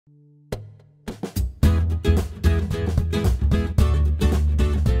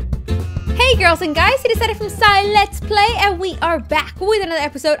girls and guys, it is Zaira from ZaiLetsPlay, and we are back with another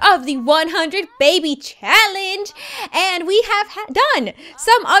episode of the 100 Baby Challenge. And we have done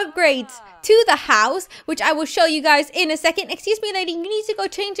some upgrades to the house, which I will show you guys in a second. Excuse me, lady, you need to go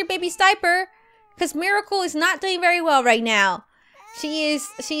change your baby's diaper, because Miracle is not doing very well right now. She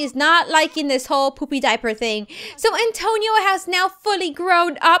is not liking this whole poopy diaper thing. So Antonio has now fully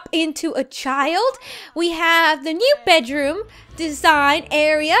grown up into a child. We have the new bedroom design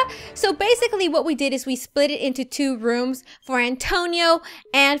area. So basically what we did is we split it into two rooms for Antonio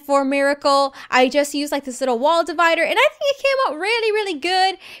and for Miracle. I just used like this little wall divider and I think it came out really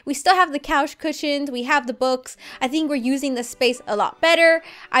good. We still have the couch cushions. We have the books. I think we're using the space a lot better.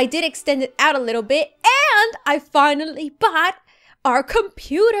 I did extend it out a little bit and I finally bought our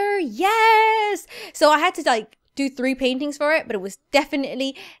computer. Yes, so I had to like do 3 paintings for it, but it was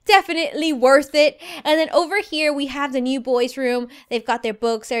definitely worth it. And then over here we have the new boys room. They've got their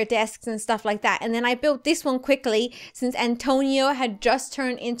books, their desks and stuff like that. And then I built this one quickly since Antonio had just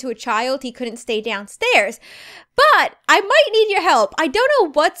turned into a child. He couldn't stay downstairs, but I might need your help. I don't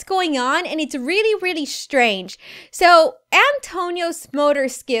know what's going on and it's really strange. So Antonio's motor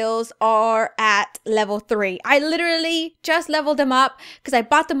skills are at level 3. I literally just leveled them up because I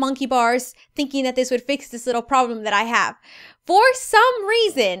bought the monkey bars thinking that this would fix this little problem that I have. For some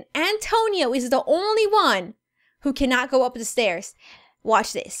reason, Antonio is the only one who cannot go up the stairs.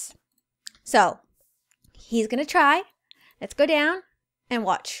 Watch this. So he's gonna try. Let's go down and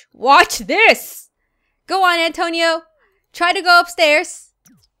watch. Watch this. Go on, Antonio. Try to go upstairs.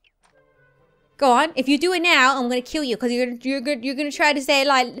 Go on. If you do it now, I'm gonna kill you because you're gonna try to say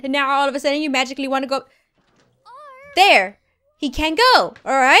like now all of a sudden you magically want to go. There. He can go.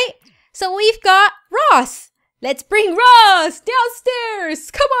 All right. So we've got Ross. Let's bring Ross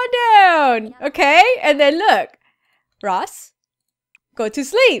downstairs. Come on down. Okay. And then look, Ross, go to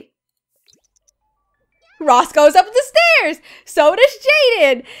sleep. Ross goes up the stairs. So does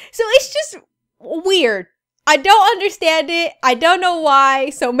Jaden. So it's just weird. I don't understand it. I don't know why.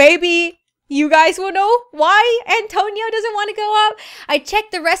 So maybe you guys will know why Antonio doesn't want to go up. I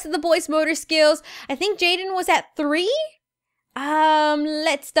checked the rest of the boys' motor skills. I think Jaden was at 3.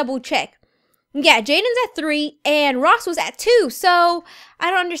 Let's double check. Yeah, Jaden's at 3 and Ross was at 2. So I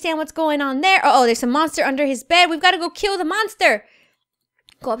don't understand what's going on there. Oh, there's a monster under his bed. We've got to go kill the monster.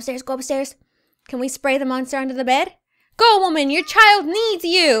 Go upstairs. Go upstairs. Can we spray the monster under the bed? Go, woman. Your child needs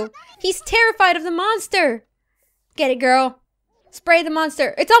you. He's terrified of the monster. Get it, girl. Spray the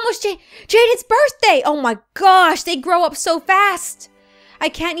monster. It's almost Jaden's birthday. Oh my gosh, they grow up so fast. I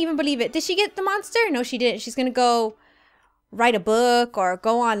can't even believe it. Did she get the monster? No, she didn't. She's gonna go write a book or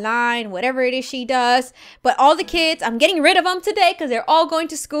go online, whatever it is she does. But all the kids, I'm getting rid of them today because they're all going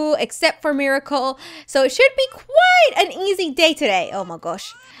to school except for Miracle. So it should be quite an easy day today. Oh my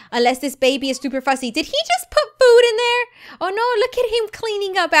gosh. Unless this baby is super fussy. Did he just put food in there? Oh no, look at him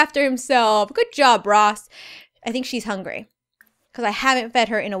cleaning up after himself. Good job, Ross. I think she's hungry because I haven't fed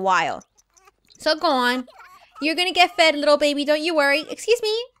her in a while. So go on. You're going to get fed, little baby. Don't you worry. Excuse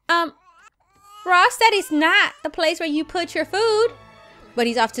me. Ross, that is not the place where you put your food. But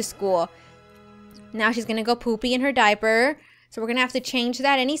he's off to school. Now she's going to go poopy in her diaper. So we're going to have to change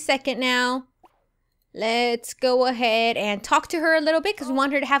that any second now. Let's go ahead and talk to her a little bit because we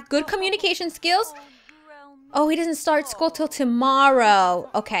want her to have good communication skills. Oh, he doesn't start school till tomorrow.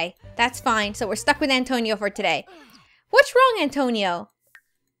 Okay, that's fine. So we're stuck with Antonio for today. What's wrong, Antonio?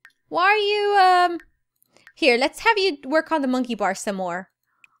 Why are you, Here, let's have you work on the monkey bar some more.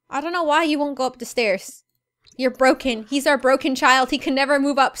 I don't know why you won't go up the stairs. You're broken. He's our broken child. He can never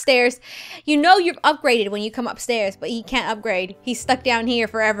move upstairs. You know you've upgraded when you come upstairs, but he can't upgrade. He's stuck down here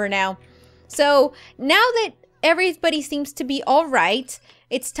forever now. So now that everybody seems to be all right,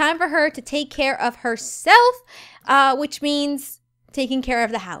 it's time for her to take care of herself, which means taking care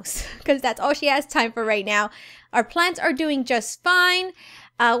of the house because that's all she has time for right now. Our plants are doing just fine.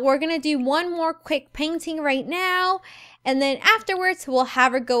 We're going to do one more quick painting right now. And then afterwards, we'll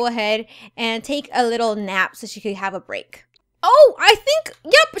have her go ahead and take a little nap so she could have a break. Oh, I think,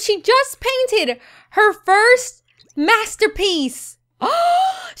 yep, she just painted her first masterpiece.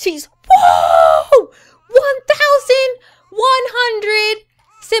 Oh, she's, whoa, 1,100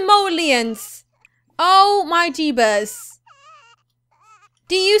 simoleons. Oh my jeebus.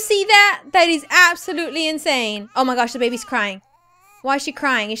 Do you see that? That is absolutely insane. Oh my gosh, the baby's crying. Why is she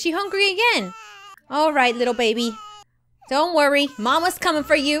crying? Is she hungry again? All right, little baby. Don't worry. Mama's coming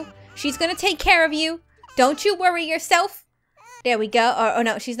for you. She's going to take care of you. Don't you worry yourself. There we go. Oh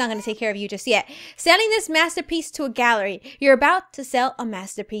no, she's not going to take care of you just yet. Selling this masterpiece to a gallery. You're about to sell a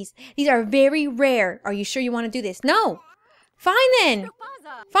masterpiece. These are very rare. Are you sure you want to do this? No. Fine then.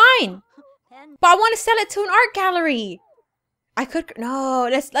 Fine. But I want to sell it to an art gallery. I could, no,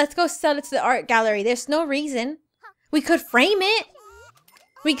 let's go sell it to the art gallery. There's no reason. We could frame it.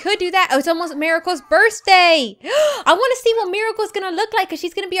 We could do that. Oh, it's almost Miracle's birthday. I want to see what Miracle's going to look like because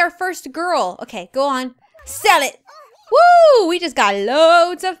she's going to be our first girl. Okay, go on. Sell it. Woo! We just got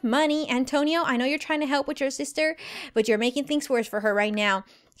loads of money. Antonio, I know you're trying to help with your sister, but you're making things worse for her right now.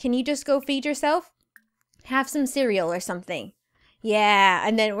 Can you just go feed yourself? Have some cereal or something. Yeah,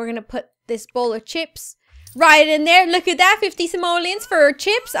 and then we're going to put this bowl of chips right in there. Look at that, 50 simoleons for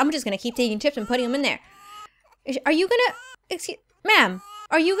chips. I'm just going to keep taking chips and putting them in there. Are you going to, excuse, ma'am,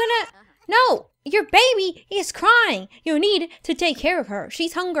 are you going to, no, your baby is crying. You need to take care of her.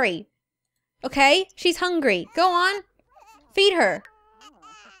 She's hungry. Okay, she's hungry. Go on, feed her.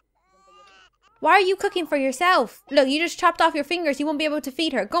 Why are you cooking for yourself? Look, you just chopped off your fingers. You won't be able to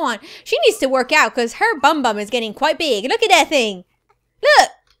feed her. Go on. She needs to work out because her bum is getting quite big. Look at that thing. Look,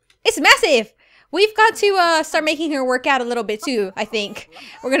 it's massive. We've got to start making her work out a little bit too, I think.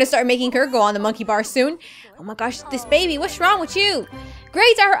 We're going to start making her go on the monkey bar soon. Oh my gosh, this baby, what's wrong with you?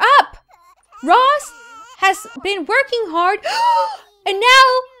 Grades are up. Ross has been working hard and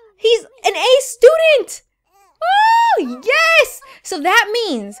now he's an A student. Oh, yes. So that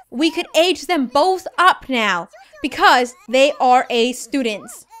means we could age them both up now because they are A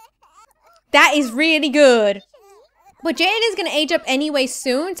students. That is really good. But Jaden is going to age up anyway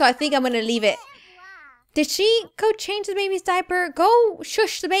soon, so I think I'm going to leave it. Did she go change the baby's diaper? Go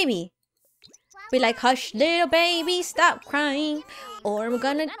shush the baby. Be like, hush, little baby, stop crying. Or we're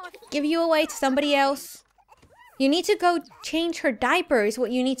going to give you away to somebody else. You need to go change her diaper is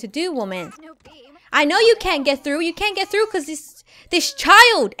what you need to do, woman. I know you can't get through. You can't get through because this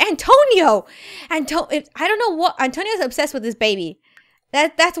child, Antonio. I don't know what. Antonio's obsessed with this baby.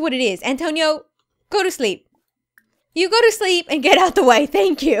 That's what it is. Antonio, go to sleep. You go to sleep and get out the way.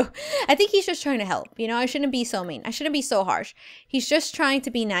 Thank you. I think he's just trying to help. You know, I shouldn't be so mean. I shouldn't be so harsh. He's just trying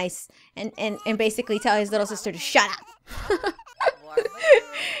to be nice and basically tell his little sister to shut up.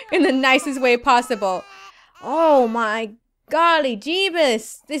 In the nicest way possible. Oh my golly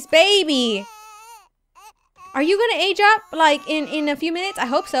jeebus. This baby. Are you going to age up like in a few minutes? I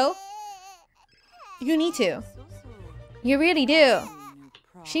hope so. You need to. You really do.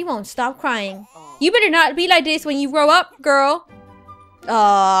 She won't stop crying. You better not be like this when you grow up, girl.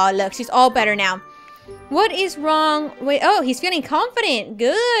 Oh, look, she's all better now. What is wrong? Wait, oh, he's feeling confident.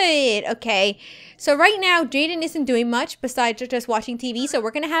 Good. Okay. So right now, Jaden isn't doing much besides just watching TV. So we're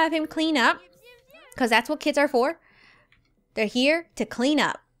going to have him clean up because that's what kids are for. They're here to clean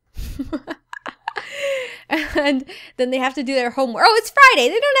up. And then they have to do their homework. Oh, it's Friday.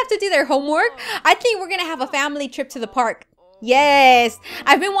 They don't have to do their homework. I think we're going to have a family trip to the park. Yes,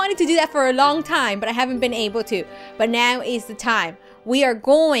 I've been wanting to do that for a long time, but I haven't been able to. But now is the time. We are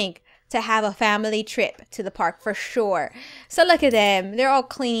going to have a family trip to the park for sure. So look at them. They're all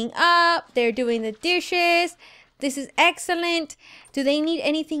cleaning up. They're doing the dishes. This is excellent. Do they need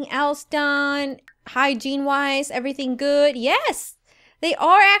anything else done? Hygiene-wise, everything good? Yes, they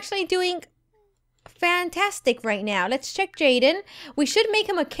are actually doing fantastic right now. Let's check Jaden. We should make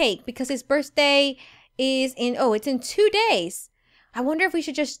him a cake because his birthday is in, oh, it's in 2 days. I wonder if we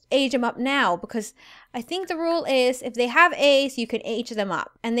should just age them up now because I think the rule is if they have A's, you can age them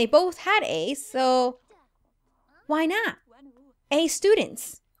up. And they both had A's, so why not? A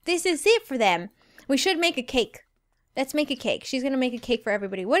students. This is it for them. We should make a cake. Let's make a cake. She's going to make a cake for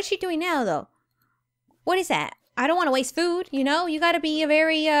everybody. What is she doing now, though? What is that? I don't want to waste food, you know? You got to be a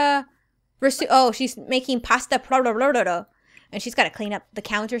very, oh, she's making pasta. And she's got to clean up the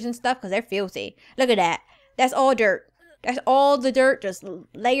counters and stuff because they're filthy. Look at that. That's all dirt. That's all the dirt just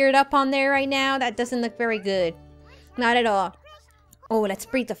layered up on there right now. That doesn't look very good. Not at all. Oh, let's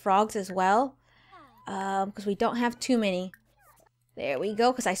breed the frogs as well. Because we don't have too many. There we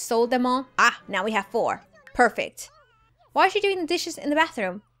go, because I sold them all. Ah, now we have 4. Perfect. Why is she doing the dishes in the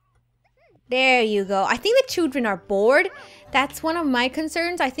bathroom? There you go. I think the children are bored. That's one of my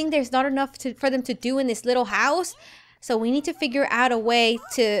concerns. I think there's not enough for them to do in this little house. So we need to figure out a way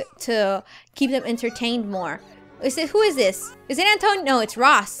to keep them entertained more. Who is this? Is it Antonio? No, it's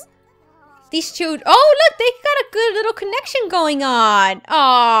Ross. These children. Oh, look, they got a good little connection going on.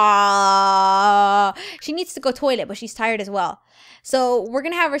 Aww. She needs to go toilet, but she's tired as well. So we're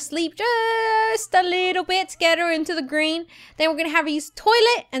going to have her sleep just a little bit to get her into the green. Then we're going to have her use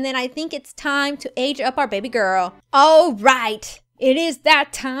toilet. And then I think it's time to age up our baby girl. All right. It is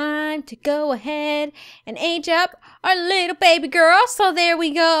that time to go ahead and age up our little baby girl. So there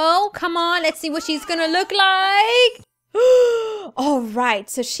we go. Come on, let's see what she's gonna look like. All right,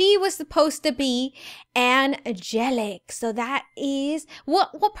 so she was supposed to be angelic. So that is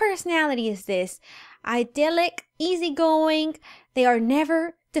what personality is this? Idyllic, easygoing. They are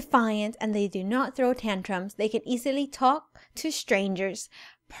never defiant and they do not throw tantrums. They can easily talk to strangers.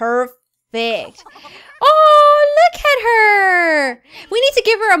 Perfect. Oh, look at her. We need to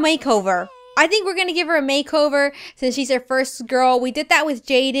give her a makeover. I think we're going to give her a makeover since she's our first girl. We did that with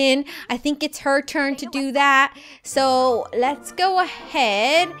Jaden. I think it's her turn to do that. So let's go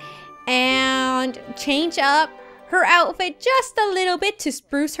ahead and change up her outfit just a little bit to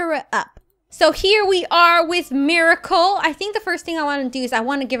spruce her up. So here we are with Miracle. I think the first thing I want to do is I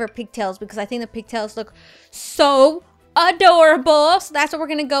want to give her pigtails because I think the pigtails look so adorable. So that's what we're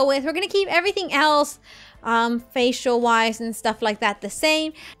going to go with. We're going to keep everything else facial wise and stuff like that the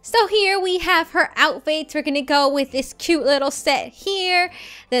same. So here we have her outfits. We're gonna go with this cute little set here.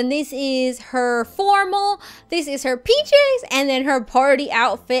 Then this is her formal, this is her peaches, and then her party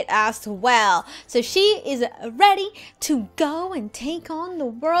outfit as well. So she is ready to go and take on the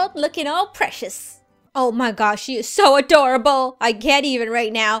world looking all precious. Oh my gosh, she is so adorable. I can't even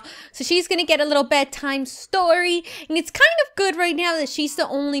right now. So she's gonna get a little bedtime story. And it's kind of good right now that she's the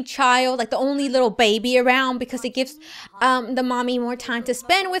only child, like the only little baby around, because it gives the mommy more time to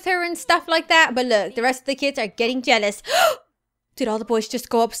spend with her and stuff like that. But look, the rest of the kids are getting jealous. Did all the boys just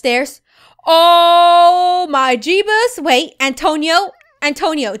go upstairs? Oh my jeebus. Wait, Antonio,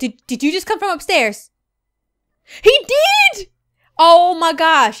 did you just come from upstairs? He did! Oh my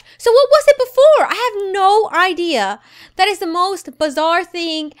gosh. So what was it before? I have no idea. That is the most bizarre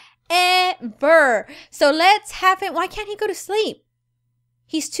thing ever. So let's have him. Why can't he go to sleep?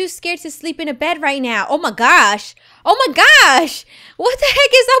 He's too scared to sleep in a bed right now. Oh my gosh. Oh my gosh. What the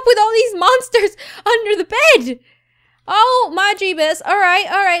heck is up with all these monsters under the bed? Oh my jeebus. All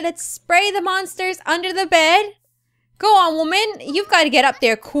right. Let's spray the monsters under the bed. Go on, woman. You've got to get up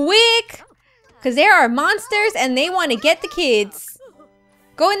there quick. Because there are monsters and they want to get the kids.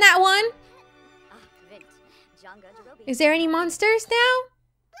 Go in that one. Is there any monsters now?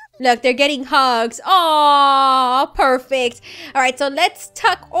 Look, they're getting hugs. Aww, perfect. All right, so let's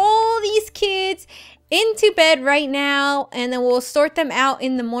tuck all these kids into bed right now. And then we'll sort them out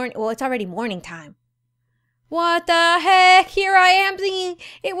in the morning. Well, it's already morning time. What the heck? Here I am thinking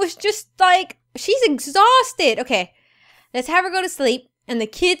it was just like, she's exhausted. Okay, let's have her go to sleep. And the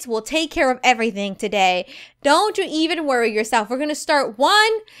kids will take care of everything today. Don't you even worry yourself. We're going to start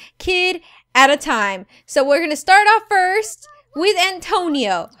one kid at a time. So we're going to start off first with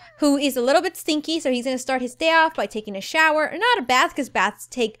Antonio, who is a little bit stinky. So he's going to start his day off by taking a shower. Not a bath, because baths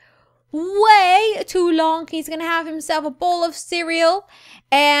take way too long. He's going to have himself a bowl of cereal.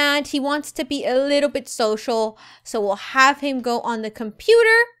 And he wants to be a little bit social. So we'll have him go on the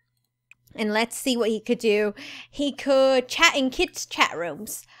computer. And let's see what he could do. He could chat in kids' chat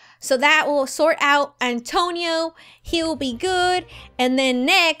rooms. So that will sort out Antonio. He'll be good. And then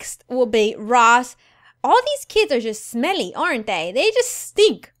next will be Ross. All these kids are just smelly, aren't they? They just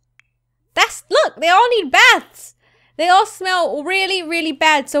stink. Look, they all need baths. They all smell really, really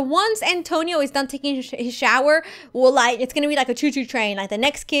bad. So once Antonio is done taking his shower, it's going to be like a choo-choo train. Like the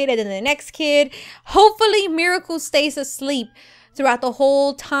next kid and then the next kid. Hopefully Miracle stays asleep throughout the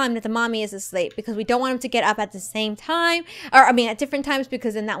whole time that the mommy is asleep, because we don't want him to get up at the same time, or at different times,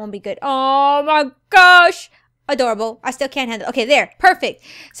 because then that won't be good. Oh my gosh, adorable. I still can't handle it. Okay, there, perfect.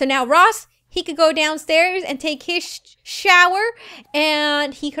 So now Ross, he could go downstairs and take his shower,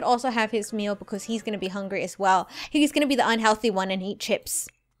 and he could also have his meal because he's gonna be hungry as well. He's gonna be the unhealthy one and eat chips.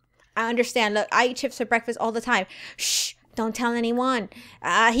 I understand. Look, I eat chips for breakfast all the time. Shh, don't tell anyone.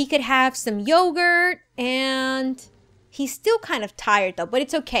 He could have some yogurt, and he's still kind of tired though, but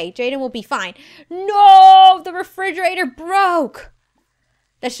it's okay. Jaden will be fine. No, the refrigerator broke.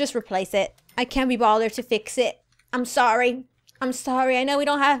 Let's just replace it. I can't be bothered to fix it. I'm sorry. I know we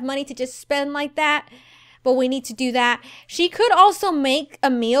don't have money to just spend like that, but we need to do that. She could also make a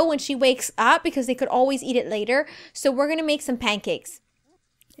meal when she wakes up, because they could always eat it later. So we're going to make some pancakes.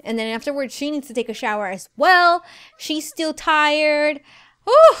 And then afterwards, she needs to take a shower as well. She's still tired.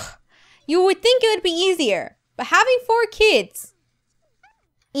 Oh, you would think it would be easier. But having 4 kids,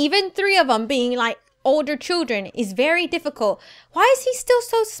 even 3 of them being like older children, is very difficult. Why is he still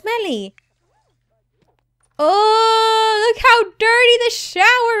so smelly? Oh, look how dirty the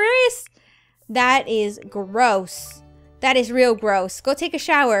shower is. That is gross. That is real gross. Go take a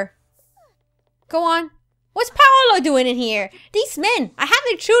shower. Go on. What's Paolo doing in here? These men, I have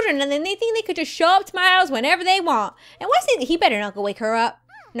their children, and then they think they could just show up to my house whenever they want. And what's he better not go wake her up.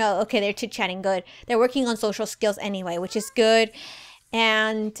 No, okay, they're chit-chatting. Good. They're working on social skills anyway, which is good.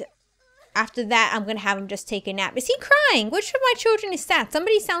 And After that, I'm going to have him just take a nap. Is he crying? Which of my children is sad?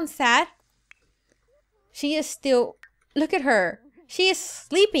 Somebody sounds sad. She is still... Look at her. She is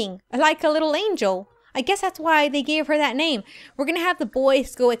sleeping like a little angel. I guess that's why they gave her that name. We're going to have the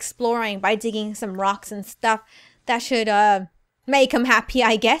boys go exploring by digging some rocks and stuff. That should make him happy,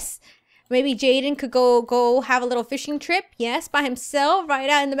 I guess. Maybe Jaden could go have a little fishing trip. Yes, by himself, right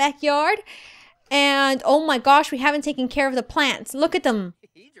out in the backyard. And oh my gosh, we haven't taken care of the plants. Look at them.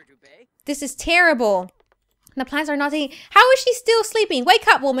 This is terrible. The plants are not taking... How is she still sleeping? Wake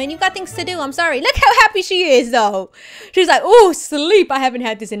up, woman. You've got things to do. I'm sorry. Look how happy she is, though. She's like, oh, sleep. I haven't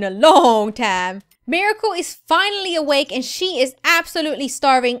had this in a long time. Miracle is finally awake and she is absolutely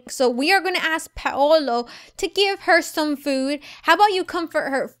starving. So we are going to ask Paolo to give her some food. How about you comfort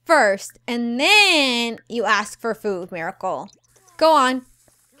her first and then you ask for food, Miracle? Go on.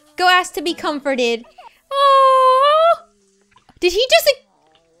 Go ask to be comforted. Oh, did he just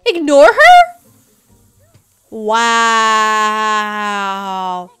ignore her? Wow.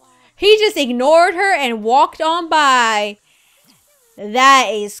 He just ignored her and walked on by. That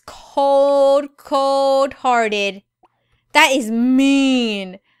is cold-hearted. That is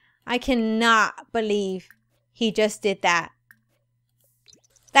mean. I cannot believe he just did that.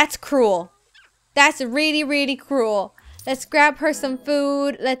 That's cruel. That's really cruel. Let's grab her some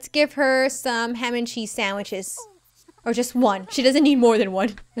food. Let's give her some ham and cheese sandwiches. Or just one. She doesn't need more than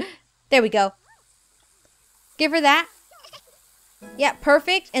one. There we go. Give her that. Yeah,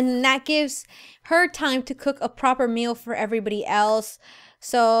 perfect. And that gives her time to cook a proper meal for everybody else.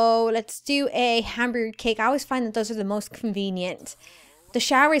 So let's do a hamburger cake. I always find that those are the most convenient. The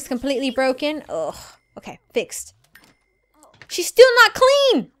shower is completely broken. Ugh. Okay, fixed. She's still not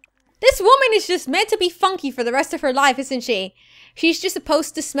clean. This woman is just meant to be funky for the rest of her life, isn't she? She's just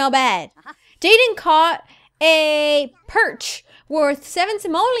supposed to smell bad. Jaden caught a perch worth 7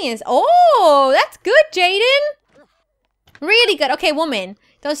 simoleons. Oh, that's good, Jaden. Really good. Okay, woman.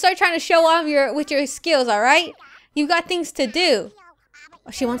 Don't start trying to show off with your skills, all right? You got things to do. Oh,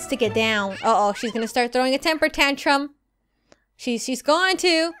 she wants to get down. Uh-oh, she's going to start throwing a temper tantrum. She's going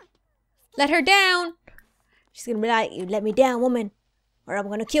to. Let her down. She's going to be like, you let me down, woman, or I'm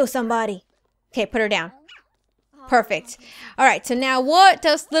going to kill somebody. Okay, put her down. Perfect. All right, so now what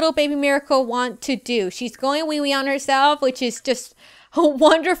does little baby Miracle want to do? She's going wee-wee on herself, which is just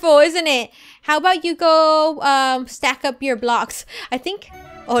wonderful, isn't it? How about you go stack up your blocks? I think...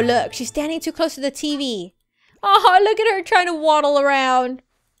 Oh, look, she's standing too close to the TV. Oh, look at her trying to waddle around.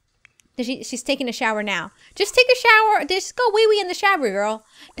 She's taking a shower now. Just take a shower. Just go wee-wee in the shower, girl.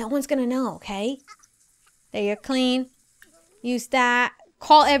 No one's going to know, okay? There, you're clean. Use that.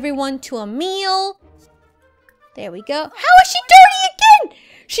 Call everyone to a meal. There we go. How is she dirty again?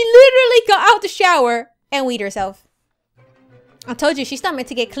 She literally got out the shower and weed herself. I told you, she's not meant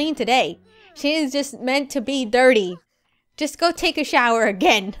to get clean today. She is just meant to be dirty. Just go take a shower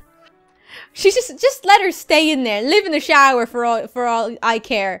again. She just let her stay in there. Live in the shower for all I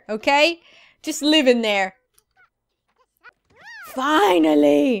care, okay? Just live in there.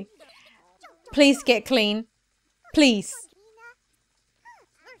 Finally. Please get clean. Please.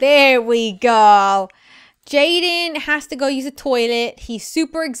 There we go. Jaden has to go use the toilet. He's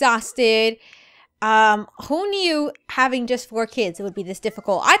super exhausted. Who knew having just 4 kids it would be this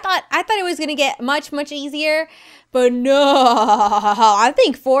difficult? I thought it was gonna get much easier, but no. I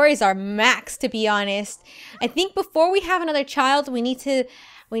think 4 is our max, to be honest. I think before we have another child, we need to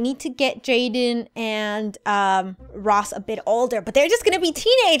get Jaden and Ross a bit older, but they're just gonna be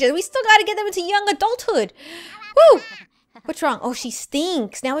teenagers. We still gotta get them into young adulthood. Woo! What's wrong? Oh, she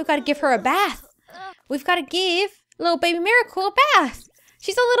stinks. Now we've got to give her a bath. We've got to give little baby Miracle a bath.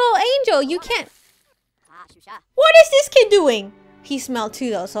 She's a little angel. You can't. What is this kid doing? He smelled too,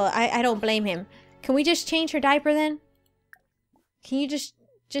 though, so I don't blame him. Can we just change her diaper then? Can you just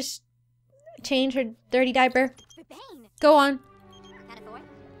change her dirty diaper? Go on.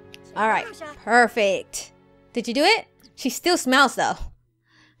 All right. Perfect. Did you do it? She still smells, though.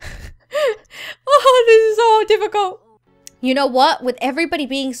 Oh, this is so difficult. You know what? With everybody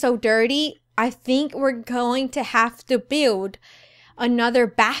being so dirty, I think we're going to have to build another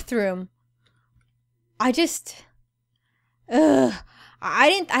bathroom. I don't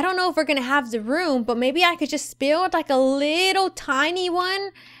know if we're gonna have the room, but maybe I could just build like a little tiny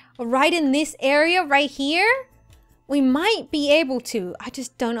one right in this area right here. We might be able to. I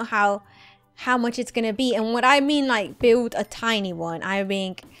just don't know how much it's gonna be. And what I mean, like, build a tiny one, I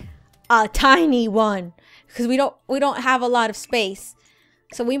mean a tiny one, because we don't have a lot of space.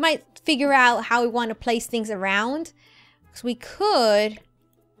 So we might figure out how we want to place things around. So we could.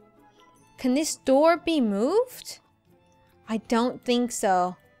 Can this door be moved? I don't think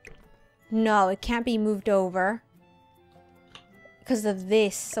so. No, it can't be moved over because of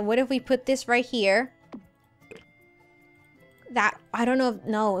this. So what if we put this right here? That, I don't know if,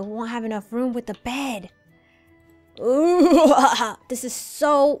 no, it won't have enough room with the bed. Ooh, this is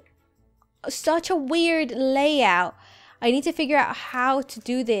such a weird layout. I need to figure out how to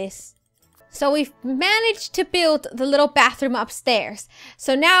do this. So we've managed to build the little bathroom upstairs.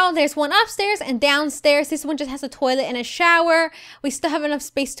 So now there's one upstairs and downstairs. This one just has a toilet and a shower. We still have enough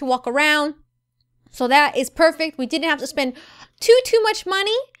space to walk around. So that is perfect. We didn't have to spend too much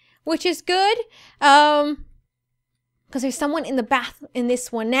money, which is good. Because there's someone in the bath in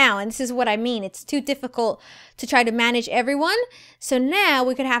this one now. And this is what I mean. It's too difficult to try to manage everyone. So now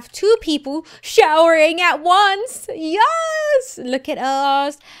we could have 2 people showering at once. Yes! Look at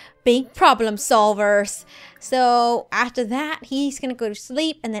us. Big problem solvers. So after that, he's going to go to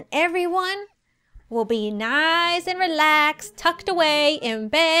sleep. And then everyone will be nice and relaxed, tucked away in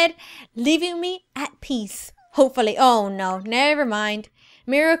bed, leaving me at peace. Hopefully. Oh no, never mind.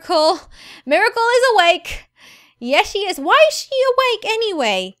 Miracle is awake. Yes, she is. Why is she awake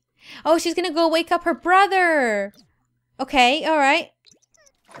anyway? Oh, she's gonna go wake up her brother. Okay, all right.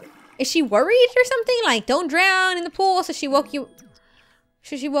 Is she worried or something? Like, don't drown in the pool. So she woke you.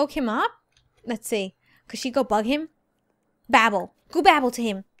 So she woke him up? Let's see. Could she go bug him? Babble. Go babble to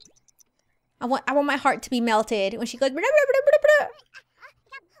him. I want my heart to be melted when she goes.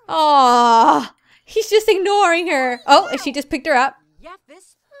 Oh, he's just ignoring her. Oh, and she just picked her up.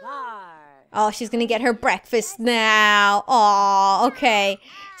 Oh, she's gonna get her breakfast now. Oh, okay.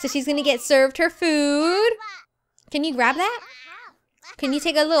 So she's gonna get served her food. Can you grab that? Can you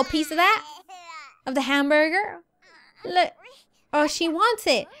take a little piece of that? Of the hamburger? Look. Oh, she wants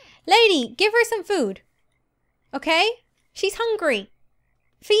it. Lady, give her some food. Okay? She's hungry.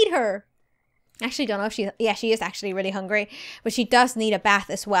 Feed her. Actually, don't know if she is actually really hungry, but she does need a bath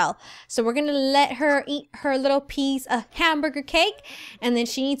as well. So we're gonna let her eat her little piece of hamburger cake, and then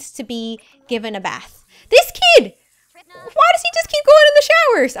she needs to be given a bath. This kid! Why does he just keep going in the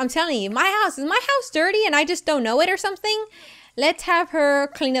showers? I'm telling you, is my house dirty and I just don't know it or something? Let's have her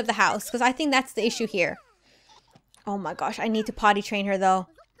clean up the house, because I think that's the issue here. Oh my gosh, I need to potty train her though.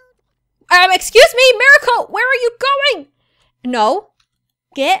 Excuse me, Miracle, where are you going? No,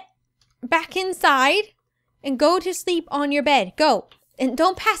 get back inside and go to sleep on your bed. Go. And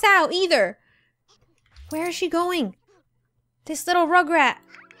don't pass out either. Where is she going? This little rugrat.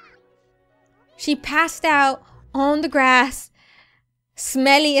 She passed out on the grass.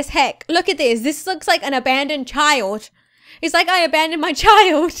 Smelly as heck. Look at this. This looks like an abandoned child. It's like I abandoned my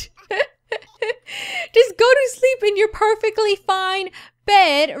child. Just go to sleep in your perfectly fine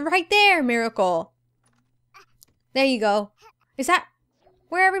bed right there, Miracle. There you go. Is that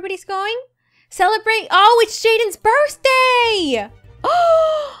where everybody's going? Celebrate. Oh, it's Jaden's birthday.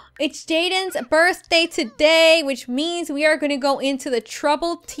 Oh, it's Jaden's birthday today, which means we are going to go into the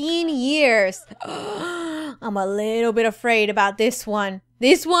troubled teen years. I'm a little bit afraid about this one.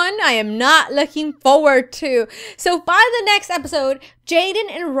 This one I am not looking forward to. So by the next episode,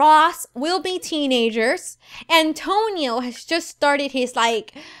 Jaden and Ross will be teenagers. Antonio has just started his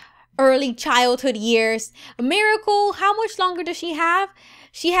early childhood years. Miracle, how much longer does she have?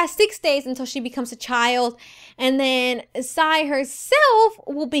 She has 6 days until she becomes a child. And then Zai herself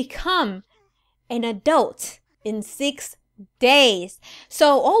will become an adult in 6 days.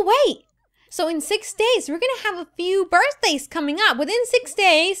 So, oh wait. So in 6 days, we're going to have a few birthdays coming up. Within 6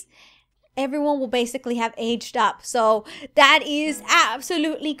 days, everyone will basically have aged up. So that is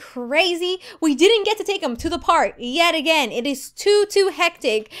absolutely crazy. We didn't get to take them to the park yet again. It is too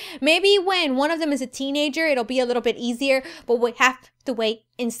hectic. Maybe when one of them is a teenager, it'll be a little bit easier, but we have to wait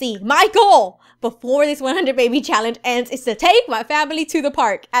and see. My goal before this 100 baby challenge ends is to take my family to the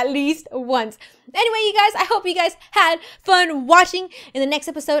park at least once. Anyway, you guys, I hope you guys had fun watching. In the next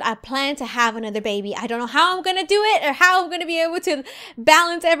episode, I plan to have another baby. I don't know how I'm gonna do it or how I'm gonna be able to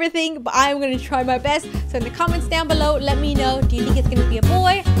balance everything, but I'm gonna try my best. So in the comments down below, let me know, do you think it's gonna be a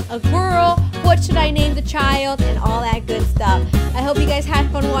boy, a girl, what should I name the child, and all that good stuff. I hope you guys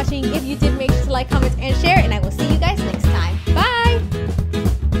had fun watching. If you did, make sure to like, comment, and share, and I